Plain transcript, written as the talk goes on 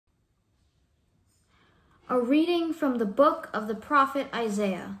A reading from the book of the prophet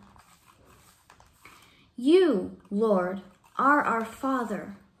Isaiah. You, Lord, are our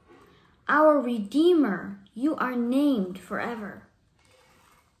Father, our Redeemer. You are named forever.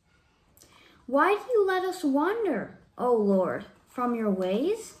 Why do you let us wander, O Lord, from your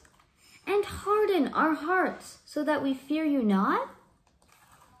ways, and harden our hearts so that we fear you not?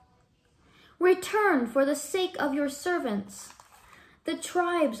 Return for the sake of your servants, the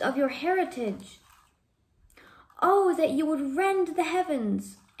tribes of your heritage. Oh, that you would rend the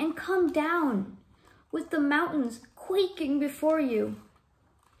heavens and come down, with the mountains quaking before you,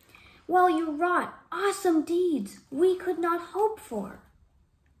 while you wrought awesome deeds we could not hope for,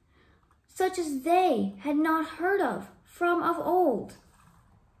 such as they had not heard of from of old.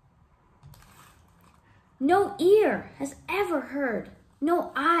 No ear has ever heard,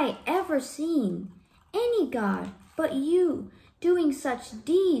 no eye ever seen, any God but you doing such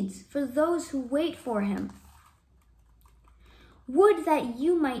deeds for those who wait for him. Would that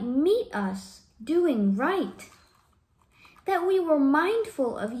you might meet us doing right, that we were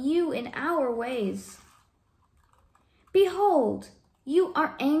mindful of you in our ways. Behold, you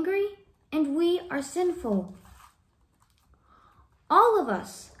are angry and we are sinful. All of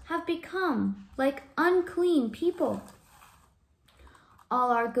us have become like unclean people.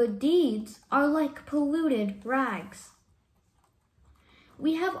 All our good deeds are like polluted rags.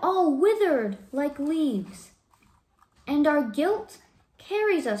 We have all withered like leaves, and our guilt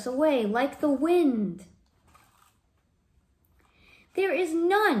carries us away like the wind. There is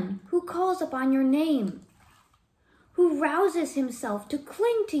none who calls upon your name, who rouses himself to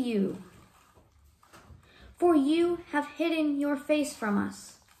cling to you. For you have hidden your face from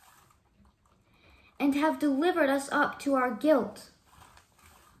us, and have delivered us up to our guilt.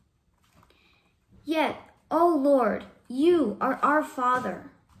 Yet, O Lord, you are our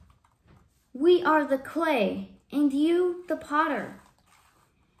Father. We are the clay, and you the potter.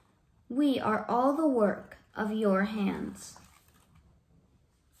 We are all the work of your hands.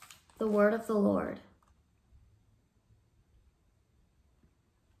 The word of the Lord.